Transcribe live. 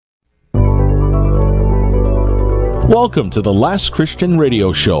Welcome to the Last Christian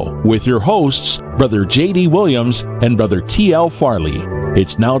Radio Show with your hosts, Brother J.D. Williams and Brother T.L. Farley.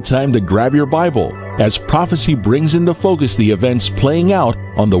 It's now time to grab your Bible as prophecy brings into focus the events playing out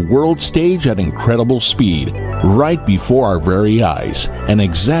on the world stage at incredible speed, right before our very eyes, and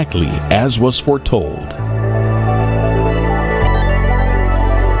exactly as was foretold.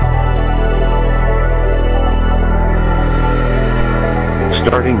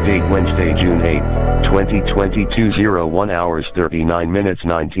 Starting date Wednesday, June 8, 2022, 01 hours 39 minutes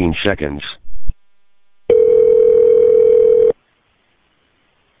 19 seconds.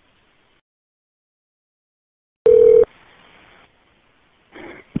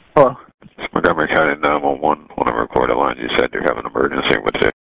 Hello. Montgomery County 911 on a recorded line. You said you have an emergency. What's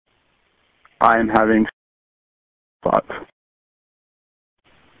it? I am having thoughts.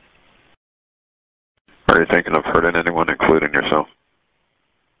 Are you thinking of hurting anyone, including yourself?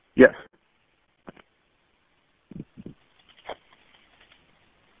 Yes.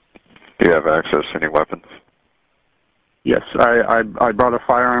 Do you have access to any weapons? Yes. I brought a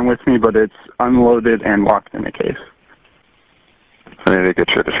firearm with me, but it's unloaded and locked in a case. I need to get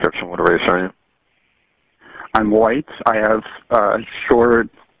your description. What race are you? I'm white. I have short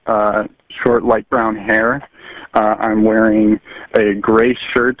light brown hair. I'm wearing a gray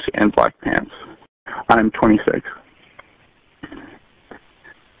shirt and black pants. I'm 26.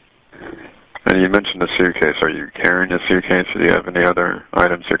 And you mentioned a suitcase. Are you carrying a suitcase? Do you have any other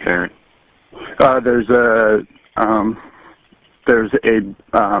items you're carrying? There's a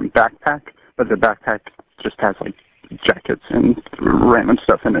backpack, but the backpack just has like jackets and random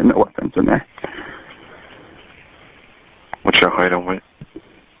stuff in it, no weapons in there. What's your height and weight?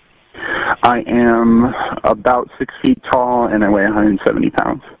 I am about 6 feet tall and I weigh 170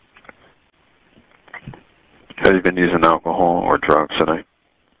 pounds. Have you been using alcohol or drugs tonight?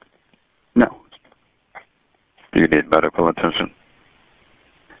 No. Do you need medical attention?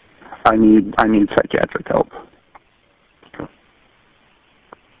 I need psychiatric help. Okay.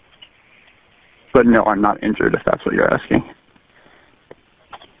 But no, I'm not injured if that's what you're asking.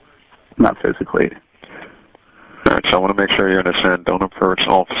 Not physically. All right, so I want to make sure you understand, don't approach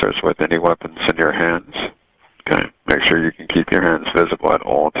officers with any weapons in your hands. Okay? Make sure you can keep your hands visible at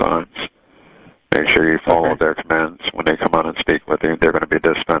all times. Make sure you follow their commands. When they come out and speak with you, they're going to be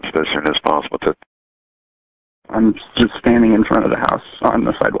dispensed as soon as possible. I'm just standing in front of the house on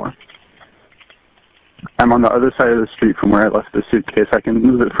the sidewalk. I'm on the other side of the street from where I left the suitcase. I can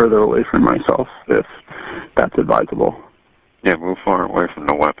move it further away from myself if that's advisable. Yeah, move far away from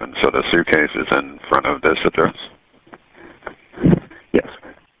the weapon so the suitcase is in front of this address. Yes.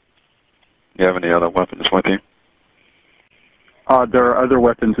 You have any other weapons with you? There are other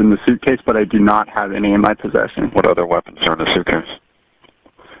weapons in the suitcase, but I do not have any in my possession. What other weapons are in the suitcase?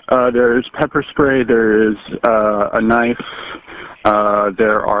 There's pepper spray, there is a knife,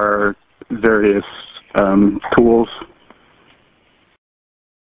 there are various tools.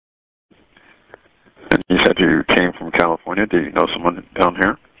 And you said you came from California. Do you know someone down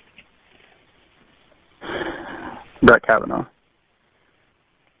here? Brett Kavanaugh.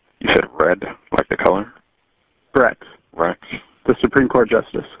 You said red, like the color? Brett. Rex? The Supreme Court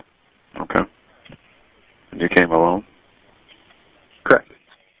Justice. Okay. And you came alone? Correct.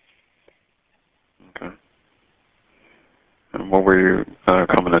 Okay. And what were you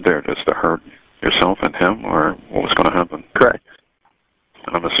coming to do? Just to hurt yourself and him, or what was going to happen? Correct.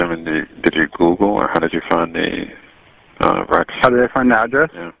 And I'm assuming, did you Google, or how did you find the Rex? How did I find the address?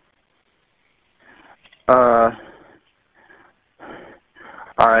 Yeah.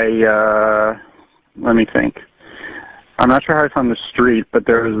 Let me think. I'm not sure how I found the street, but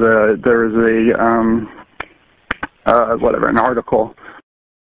there was an article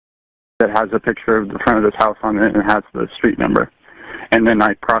that has a picture of the front of this house on it and has the street number. And then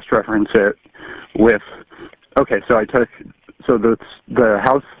I cross-reference it with, the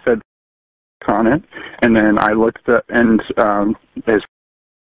house said on it, and then I looked up, and it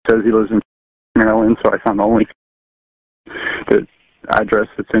says he lives in Maryland, so I found the address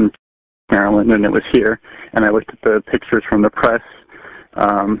that's in Maryland, and it was here. And I looked at the pictures from the press,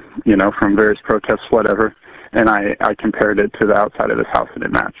 from various protests, whatever, and I compared it to the outside of this house, and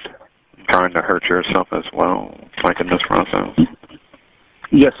it matched. Trying to hurt yourself as well, like in this process?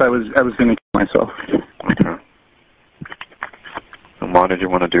 Yes, I was going to kill myself. Okay. And why did you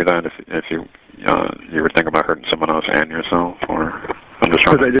want to do that if you were thinking about hurting someone else and yourself? Or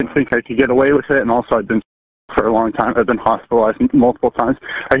because I didn't think I could get away with it, and also I've been for a long time. I've been hospitalized multiple times.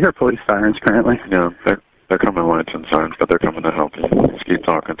 I hear police sirens currently. Yeah, they're coming lights and signs, but they're coming to help you. Just keep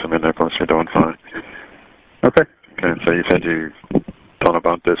talking to me, Nicholas. You're doing fine. Okay. Okay, so you said you thought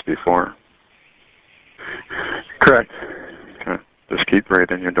about this before? Correct. Okay. Just keep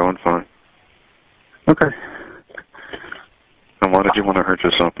breathing. You're doing fine. Okay. And why did you want to hurt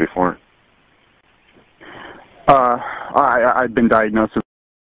yourself before? I've been diagnosed with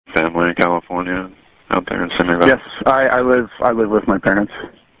Family in California, out there in Simi Valley? Yes, I live with my parents.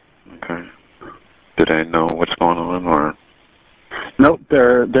 Okay. Do they know what's going on, or? Nope,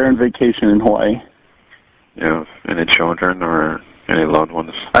 they're in vacation in Hawaii. You have any children or any loved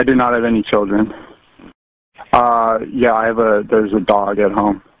ones? I do not have any children. Yeah, there's a dog at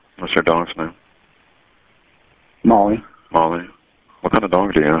home. What's your dog's name? Molly. Molly. What kind of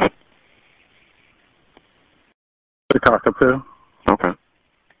dog do you have? The cockapoo. Okay.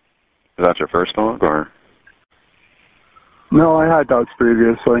 Is that your first dog, or? No, I had dogs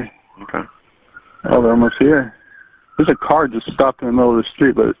previously. Okay. Oh, they're almost here. There's a car just stopped in the middle of the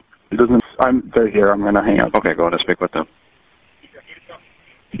street, but it doesn't. They're here. I'm going to hang up. Okay, go ahead and speak with them.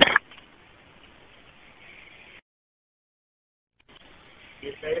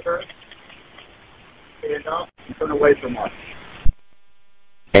 Your neighbor, turn away from us.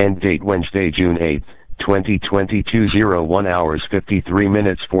 End date Wednesday, June 8th, 2022, 01 hours 53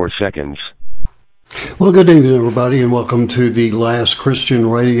 minutes 4 seconds. Well, good evening, everybody, and welcome to the Last Christian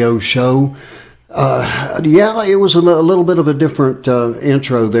Radio Show. Yeah, it was a little bit of a different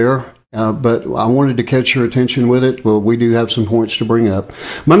intro there, but I wanted to catch your attention with it. Well, we do have some points to bring up.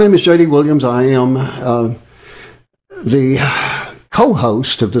 My name is J.D. Williams. I am the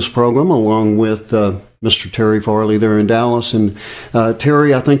co-host of this program, along with Mr. Terry Farley there in Dallas. And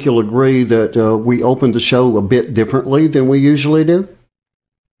Terry, I think you'll agree that we opened the show a bit differently than we usually do.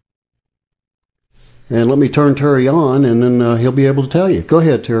 And let me turn Terry on, and then he'll be able to tell you. Go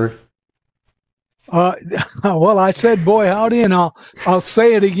ahead, Terry. Well, I said, boy, howdy, and I'll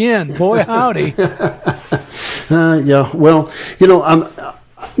say it again. Boy, howdy. Yeah, well, you know,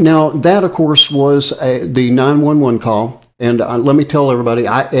 now that, of course, was the 911 call. And let me tell everybody,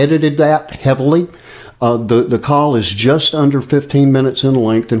 I edited that heavily. The call is just under 15 minutes in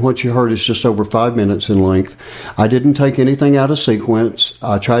length, and what you heard is just over 5 minutes in length. I didn't take anything out of sequence.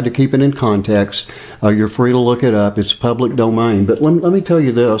 I tried to keep it in context. You're free to look it up. It's public domain. But let me tell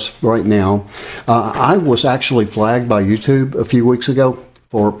you this right now. I was actually flagged by YouTube a few weeks ago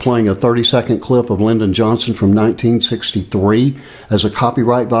for playing a 30-second clip of Lyndon Johnson from 1963 as a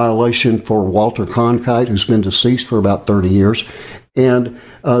copyright violation for Walter Cronkite, who's been deceased for about 30 years. And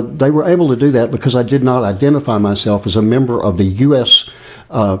they were able to do that because I did not identify myself as a member of the U.S.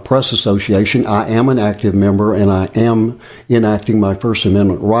 Press Association. I am an active member, and I am enacting my First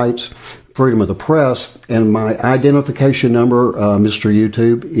Amendment rights, freedom of the press, and my identification number, Mr.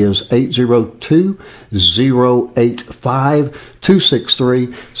 YouTube, is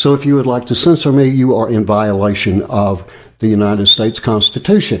 802-085-263. So if you would like to censor me, you are in violation of the United States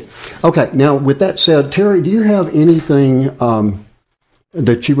Constitution. Okay, now with that said, Terry, do you have anything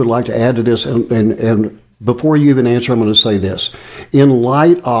that you would like to add to this? And before you even answer, I'm going to say this. In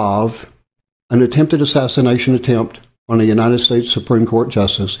light of an attempted assassination attempt on a United States Supreme Court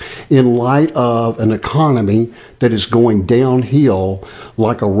justice, in light of an economy that is going downhill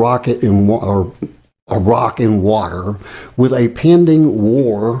like a rocket in or a rock in water, with a pending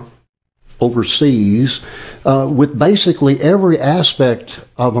war overseas, with basically every aspect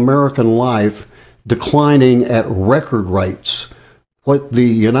of American life declining at record rates, what the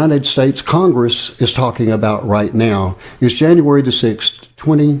United States Congress is talking about right now is January the 6th,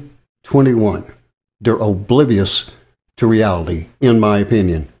 2021. They're oblivious to reality, in my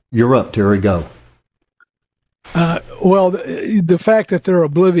opinion. You're up, Terry. Go. Well, the fact that they're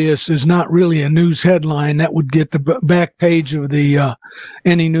oblivious is not really a news headline. That would get the back page of the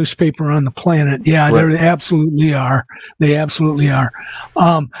any newspaper on the planet. Yeah, right. They absolutely are. They absolutely are.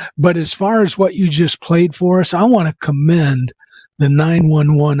 But as far as what you just played for us, I want to commend the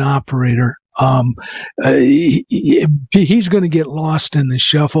 911 operator. He's going to get lost in the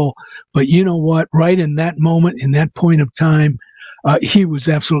shuffle, but you know what? Right in that moment, in that point of time, he was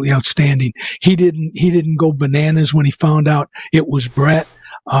absolutely outstanding. He didn't go bananas when he found out it was Brett.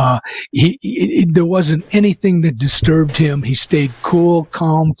 There wasn't anything that disturbed him. He stayed cool,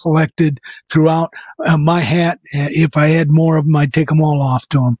 calm, collected throughout. My hat, if I had more of them, I'd take them all off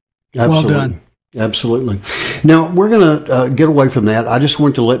to him. Absolutely. Well done. Absolutely. Now, we're going to get away from that. I just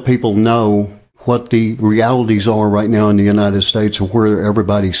want to let people know what the realities are right now in the United States and where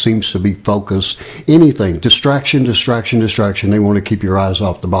everybody seems to be focused. Anything, distraction. They want to keep your eyes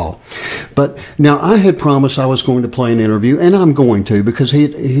off the ball. But now I had promised I was going to play an interview, and I'm going to because he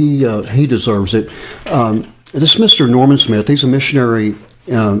deserves it. This Mr. Norman Smith, he's a missionary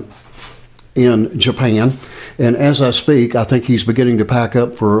in Japan. And as I speak, I think he's beginning to pack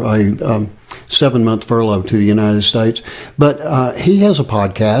up for a 7-month furlough to the United States. But he has a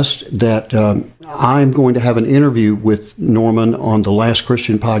podcast that I'm going to have an interview with Norman on the Last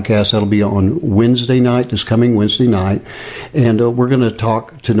Christian podcast. That'll be on Wednesday night, this coming Wednesday night. And we're going to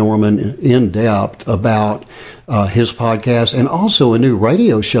talk to Norman in depth about his podcast and also a new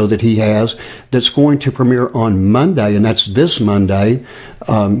radio show that he has that's going to premiere on Monday, and that's this Monday.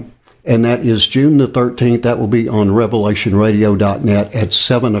 And that is June the 13th. That will be on revelationradio.net at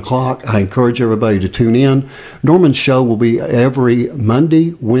 7 o'clock. I encourage everybody to tune in. Norman's show will be every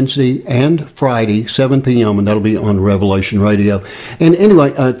Monday, Wednesday, and Friday, 7 p.m., and that'll be on Revelation Radio. And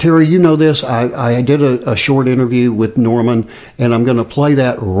anyway, Terry, you know this. I did a short interview with Norman, and I'm going to play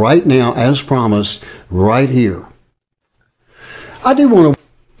that right now, as promised, right here. I do want to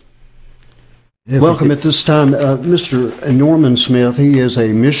welcome at this time Mr. Norman Smith. He is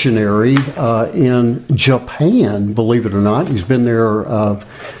a missionary in Japan, believe it or not. He's been there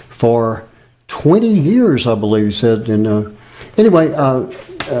for 20 years, I believe he said. And anyway,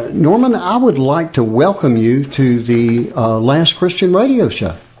 Norman, I would like to welcome you to the Last Christian Radio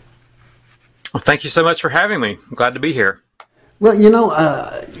Show. Well, thank you so much for having me. I'm glad to be here. Well, you know,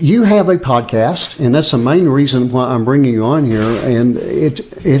 you have a podcast, and that's the main reason why I'm bringing you on here. And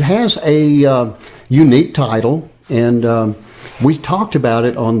it has a unique title, and we talked about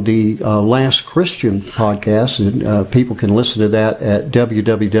it on the Last Christian podcast, and people can listen to that at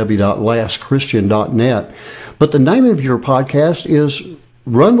www.lastchristian.net. But the name of your podcast is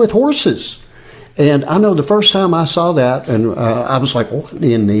Run with Horses. And I know the first time I saw that, and I was like, what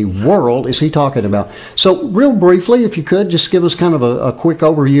in the world is he talking about? So real briefly, if you could, just give us kind of a quick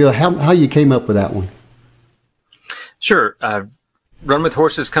overview of how you came up with that one. Sure. Run with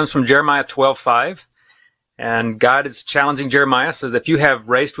Horses comes from Jeremiah 12:5. And God is challenging Jeremiah, says, if you have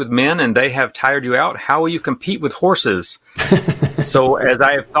raced with men and they have tired you out, how will you compete with horses? So as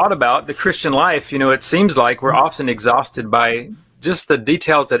I have thought about the Christian life, you know, it seems like we're often exhausted by just the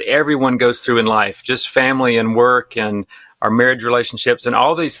details that everyone goes through in life, just family and work and our marriage relationships, and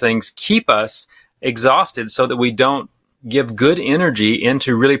all these things keep us exhausted so that we don't give good energy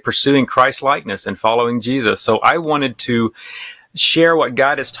into really pursuing Christ-likeness and following Jesus. So I wanted to share what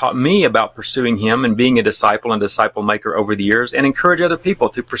God has taught me about pursuing Him and being a disciple and disciple maker over the years, and encourage other people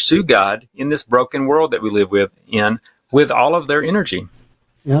to pursue God in this broken world that we live with all of their energy.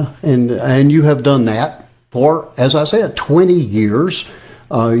 Yeah, and you have done that for, as I said, 20 years.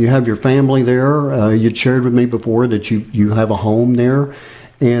 You have your family there. You'd shared with me before that you have a home there.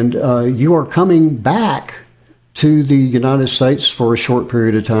 And you are coming back to the United States for a short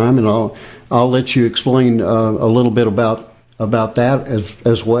period of time. And I'll let you explain a little bit about that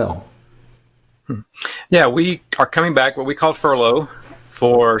as well. Yeah, we are coming back, what we call furlough,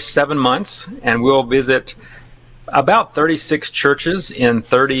 for 7 months. And we'll visit about 36 churches in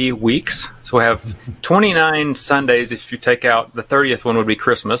 30 weeks. So we have 29 Sundays. If you take out the 30th one would be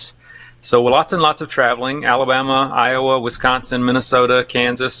Christmas. So lots and lots of traveling, Alabama, Iowa, Wisconsin, Minnesota,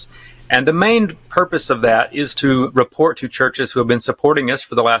 Kansas. And the main purpose of that is to report to churches who have been supporting us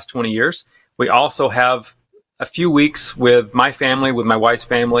for the last 20 years. We also have a few weeks with my family, with my wife's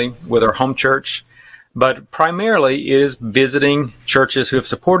family, with our home church. But primarily it is visiting churches who have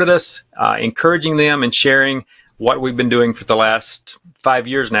supported us, encouraging them and sharing what we've been doing for the last 5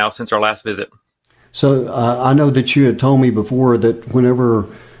 years now since our last visit. So I know that you had told me before that whenever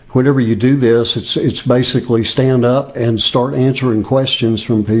you do this, it's basically stand up and start answering questions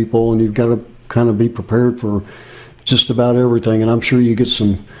from people, and you've got to kind of be prepared for just about everything. And I'm sure you get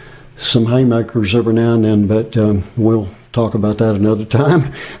some haymakers every now and then, but we'll talk about that another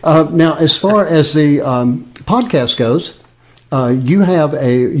time. Now, as far as the podcast goes, you have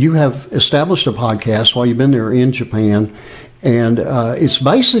established a podcast while you've been there in Japan, and it's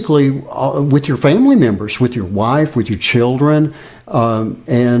basically with your family members, with your wife, with your children,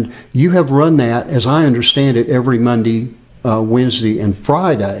 and you have run that, as I understand it, every Monday, Wednesday, and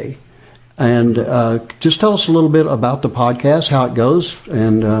Friday. And just tell us a little bit about the podcast, how it goes,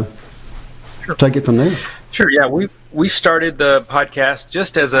 and Sure. Take it from there. Sure, yeah. We started the podcast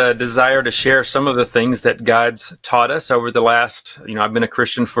just as a desire to share some of the things that God's taught us over the last, I've been a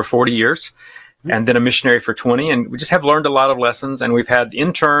Christian for 40 years and then a missionary for 20, and we just have learned a lot of lessons, and we've had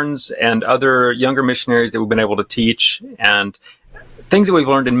interns and other younger missionaries that we've been able to teach, and things that we've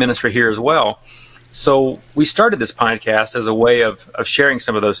learned in ministry here as well. So we started this podcast as a way of sharing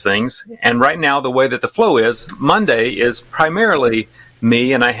some of those things, and right now the way that the flow is, Monday is primarily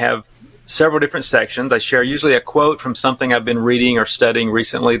me, and I have several different sections. I share usually a quote from something I've been reading or studying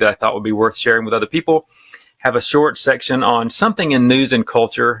recently that I thought would be worth sharing with other people. Have a short section on something in news and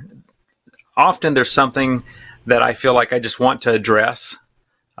culture. Often there's something that I feel like I just want to address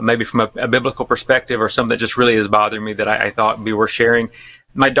maybe from a biblical perspective, or something that just really is bothering me that I thought would be worth sharing.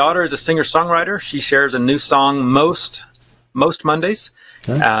 My daughter is a singer-songwriter. She shares a new song most Mondays.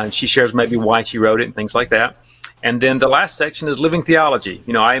 Okay. She shares maybe why she wrote it and things like that. And then the last section is living theology.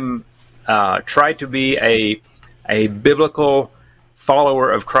 I'm try to be a biblical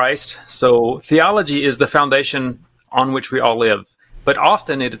follower of Christ. So theology is the foundation on which we all live. But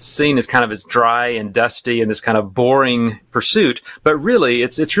often it's seen as kind of as dry and dusty and this kind of boring pursuit. But really,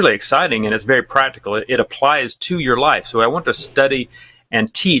 it's really exciting and it's very practical. It applies to your life. So I want to study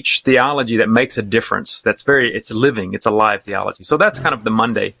and teach theology that makes a difference. It's living, it's alive theology. So that's kind of the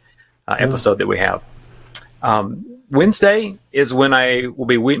Monday episode that we have. Wednesday is when I will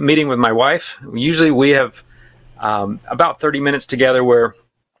be meeting with my wife. Usually we have about 30 minutes together where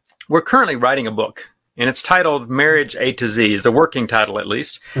we're currently writing a book. And it's titled Marriage A to Z, is the working title at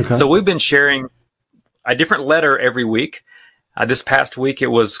least. Okay. So we've been sharing a different letter every week. This past week it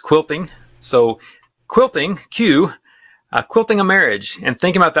was quilting. So quilting, quilting a marriage, and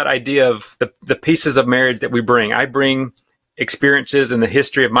thinking about that idea of the pieces of marriage that we bring. I bring experiences in the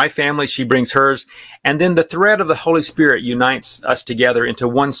history of my family. She brings hers. And then the thread of the Holy Spirit unites us together into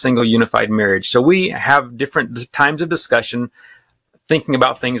one single unified marriage. So we have different times of discussion thinking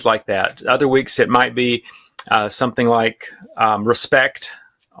about things like that. Other weeks it might be something like respect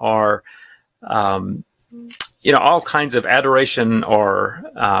or, all kinds of adoration or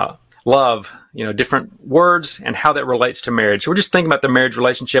love, different words and how that relates to marriage. So we're just thinking about the marriage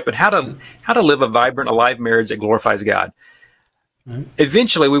relationship and how to live a vibrant, alive marriage that glorifies God. Mm-hmm.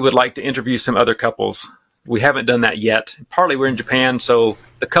 Eventually, we would like to interview some other couples. We haven't done that yet. Partly we're in Japan, so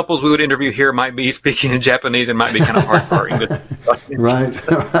the couples we would interview here might be speaking in Japanese and might be kind of hard for our English. Right.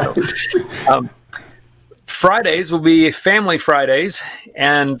 So, Fridays will be Family Fridays,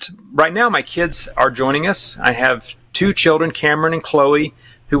 and right now my kids are joining us. I have 2 children, Cameron and Chloe,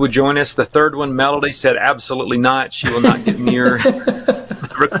 who would join us. The third one, Melody, said absolutely not. She will not get near.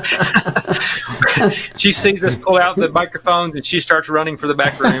 She sees us pull out the microphones and she starts running for the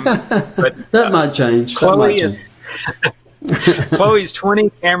back room. But that might change. Chloe's 20,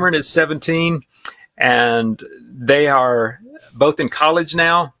 Cameron is 17, and they are both in college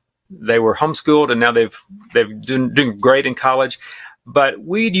now. They were homeschooled and now they've doing great in college. But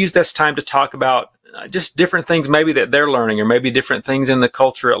we'd use this time to talk about just different things maybe that they're learning, or maybe different things in the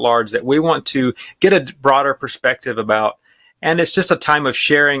culture at large that we want to get a broader perspective about. And it's just a time of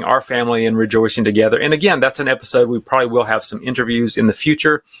sharing our family and rejoicing together. And again, that's an episode. We probably will have some interviews in the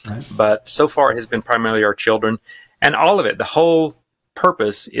future, right. But so far it has been primarily our children. And all of it, the whole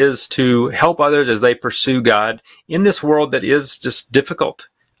purpose is to help others as they pursue God in this world that is just difficult.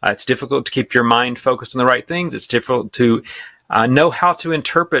 It's difficult to keep your mind focused on the right things. It's difficult to know how to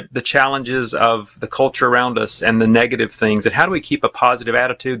interpret the challenges of the culture around us and the negative things. And how do we keep a positive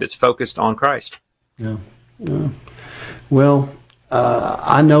attitude that's focused on Christ? Yeah. Well,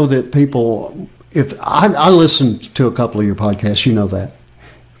 I know that people, if I listened to a couple of your podcasts, you know that.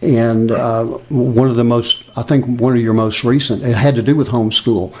 And one of your most recent, it had to do with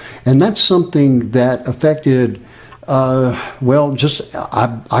homeschool. And that's something that affected,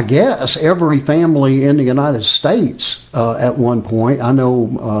 I guess, every family in the United States at one point. I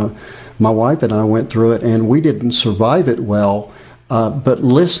know my wife and I went through it, and we didn't survive it well. But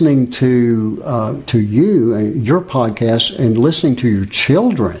listening to you and your podcast and listening to your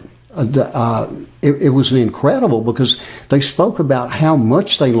children, it was incredible because they spoke about how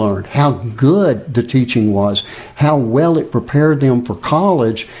much they learned, how good the teaching was, how well it prepared them for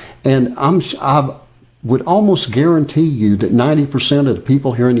college. And I would almost guarantee you that 90% of the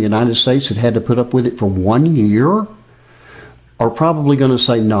people here in the United States that had to put up with it for 1 year are probably going to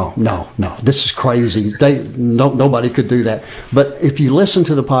say, no, this is crazy. Nobody could do that. But if you listen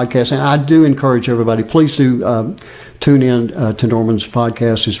to the podcast, and I do encourage everybody, please do tune in to Norman's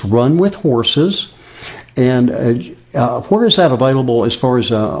podcast. It's Run with Horses. And where is that available as far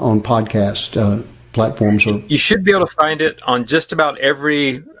as on podcast platforms? You should be able to find it on just about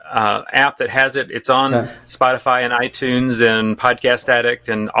every app that has it. It's on Spotify and iTunes and Podcast Addict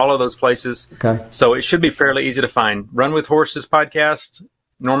and all of those places. Okay. So it should be fairly easy to find. Run with Horses podcast,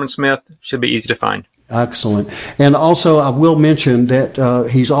 Norman Smith, should be easy to find. Excellent. And also, I will mention that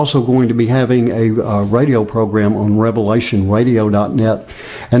he's also going to be having a radio program on revelationradio.net,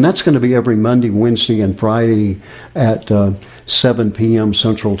 and that's going to be every Monday, Wednesday, and Friday at 7 p.m.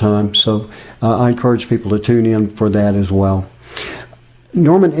 Central Time. So I encourage people to tune in for that as well.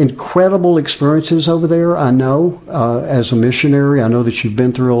 Norman, incredible experiences over there, I know, as a missionary. I know that you've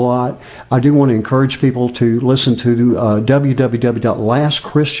been through a lot. I do want to encourage people to listen to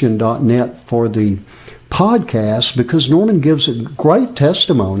www.lastchristian.net for the podcast because Norman gives a great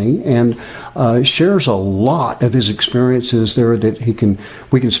testimony and shares a lot of his experiences there that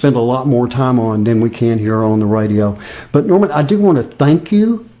we can spend a lot more time on than we can here on the radio. But Norman, I do want to thank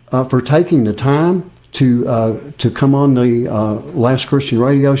you for taking the time to come on the Last Christian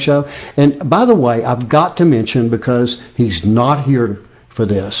Radio Show. And by the way, I've got to mention, because he's not here for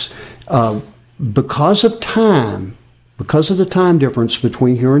this, because of the time difference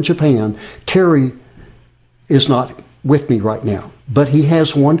between here and Japan, Terry is not with me right now. But he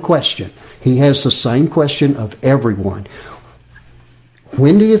has one question. He has the same question of everyone.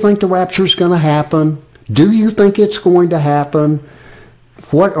 When do you think the rapture is going to happen? Do you think it's going to happen?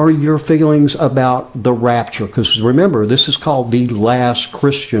 What are your feelings about the rapture? Because remember, this is called the Last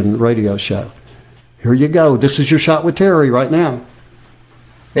Christian Radio Show. Here you go. This is your shot with Terry right now.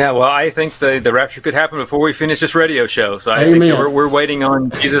 Yeah, well, I think the rapture could happen before we finish this radio show. So I Amen. think we're waiting on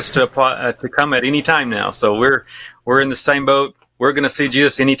Jesus to come at any time now. So we're in the same boat. We're going to see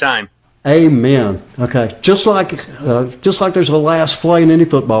Jesus anytime. Amen. Okay, just like there's a last play in any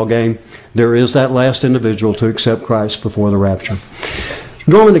football game, there is that last individual to accept Christ before the rapture.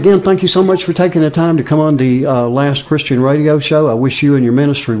 Norman, again, thank you so much for taking the time to come on the Last Christian Radio Show. I wish you and your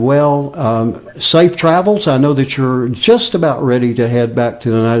ministry well. Safe travels. I know that you're just about ready to head back to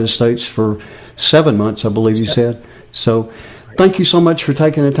the United States for 7 months, I believe you said. So thank you so much for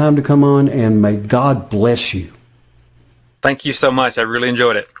taking the time to come on, and may God bless you. Thank you so much. I really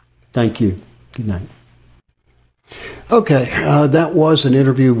enjoyed it. Thank you. Good night. Okay, that was an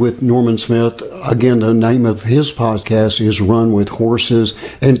interview with Norman Smith. Again, the name of his podcast is Run with Horses.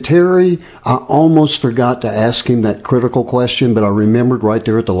 And Terry, I almost forgot to ask him that critical question, but I remembered right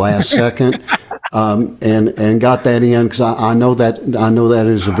there at the last second, and got that in because I know that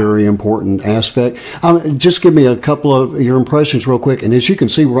is a very important aspect. Just give me a couple of your impressions real quick. And as you can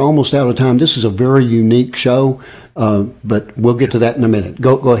see, we're almost out of time. This is a very unique show, but we'll get to that in a minute.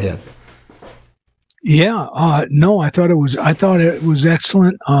 Go ahead. Yeah, no, I thought it was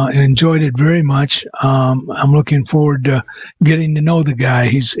excellent. Enjoyed it very much. I'm looking forward to getting to know the guy.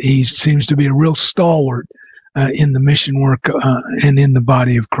 He seems to be a real stalwart in the mission work and in the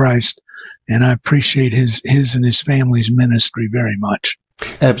body of Christ, and I appreciate his and his family's ministry very much.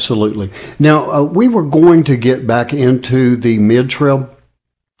 Absolutely. Now, we were going to get back into the mid-trib,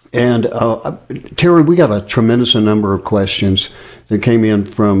 and Terry, we got a tremendous number of questions that came in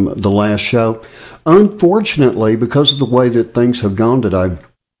from the last show. Unfortunately, because of the way that things have gone today,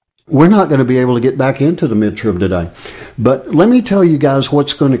 we're not going to be able to get back into the mid-trib today. But let me tell you guys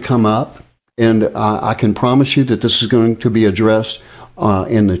what's going to come up, and I can promise you that this is going to be addressed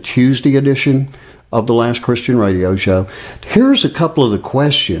in the Tuesday edition of the Last Christian Radio Show. Here's a couple of the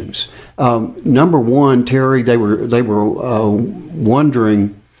questions. Number one, Terry, they were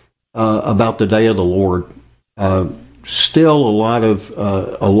wondering about the day of the Lord. Still a lot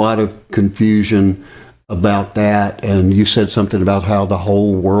of confusion about that, and you said something about how the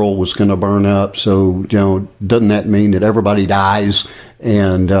whole world was going to burn up. So, doesn't that mean that everybody dies,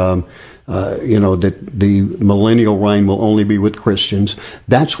 and that the millennial reign will only be with Christians?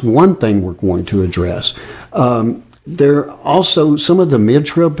 That's one thing we're going to address. There are also some of the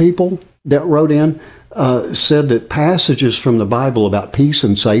mid-trib people that wrote in said that passages from the Bible about peace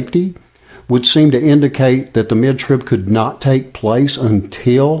and safety would seem to indicate that the mid-trib could not take place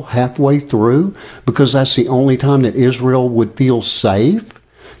until halfway through, because that's the only time that Israel would feel safe.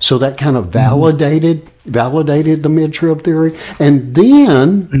 So that kind of validated the mid-trib theory. And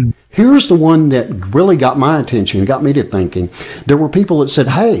then here's the one that really got my attention, got me to thinking. There were people that said,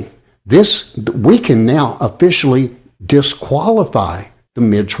 hey, we can now officially disqualify the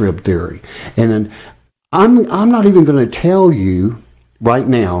mid-trib theory. And I'm not even going to tell you right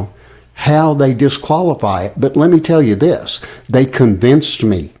now how they disqualify it, but let me tell you this. They convinced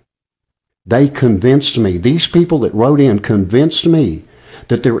me. These people that wrote in convinced me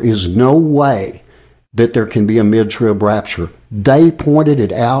that there is no way that there can be a mid-trib rapture. They pointed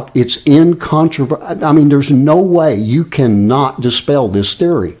it out. It's incontrovertible. I mean, there's no way you cannot dispel this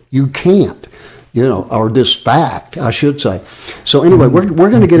theory. You can't, or this fact, I should say. So anyway, we're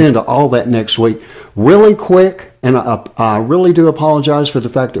going to get into all that next week. Really quick, and I really do apologize for the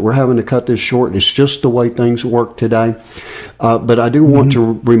fact that we're having to cut this short. It's just the way things work today. But I do want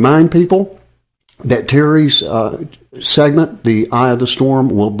to remind people that Terry's segment, The Eye of the Storm,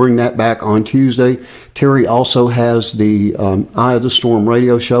 we'll bring that back on Tuesday. Terry also has the Eye of the Storm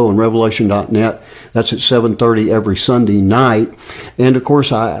radio show on Revelation.net. That's at 7:30 every Sunday night. And, of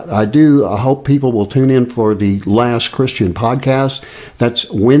course, I hope people will tune in for the Last Christian podcast. That's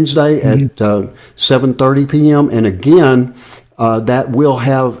Wednesday at 7:30 p.m. And, again, that will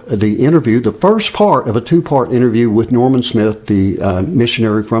have the interview, the first part of a two-part interview with Norman Smith, the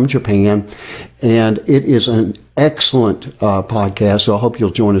missionary from Japan. And it is an excellent podcast, so I hope you'll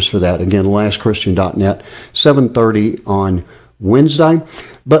join us for that. Again, lastchristian.net, 7:30 on Wednesday.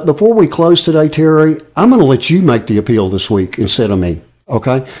 But before we close today, Terry, I'm going to let you make the appeal this week instead of me,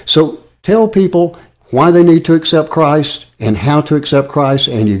 okay? So tell people why they need to accept Christ and how to accept Christ,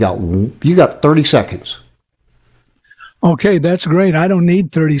 and you got 30 seconds. Okay, that's great. I don't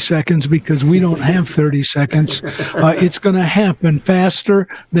need 30 seconds because we don't have 30 seconds. It's going to happen faster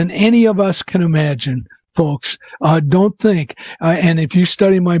than any of us can imagine, folks. Don't think. And if you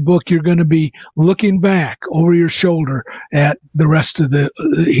study my book, you're going to be looking back over your shoulder at the rest of the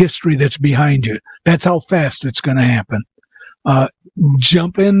history that's behind you. That's how fast it's going to happen.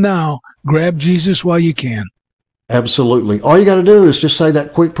 Jump in now. Grab Jesus while you can. Absolutely. All you got to do is just say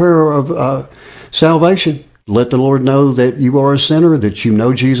that quick prayer of salvation. Let the Lord know that you are a sinner, that you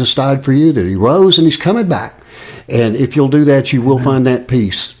know Jesus died for you, that he rose and he's coming back. And if you'll do that, you will find that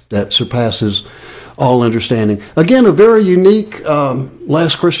peace that surpasses all understanding. Again, a very unique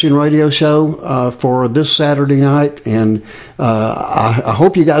Last Christian Radio show for this Saturday night. And I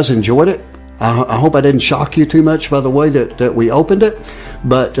hope you guys enjoyed it. I hope I didn't shock you too much by the way that we opened it.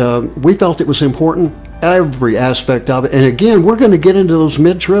 But we felt it was important, every aspect of it. And again, we're going to get into those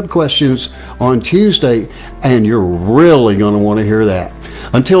mid-trib questions on Tuesday, and you're really going to want to hear that.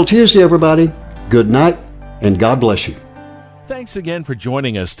 Until Tuesday, everybody, good night, and God bless you. Thanks again for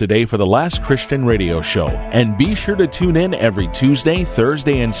joining us today for the Last Christian Radio Show. And be sure to tune in every Tuesday,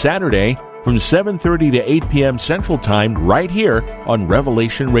 Thursday, and Saturday from 7:30 to 8 p.m. Central Time right here on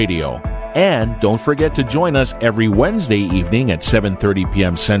Revelation Radio. And don't forget to join us every Wednesday evening at 7:30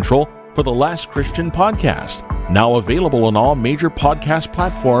 p.m. Central for the Last Christian Podcast, now available on all major podcast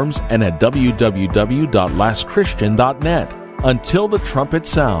platforms and at www.lastchristian.net. Until the trumpet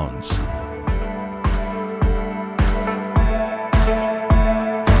sounds.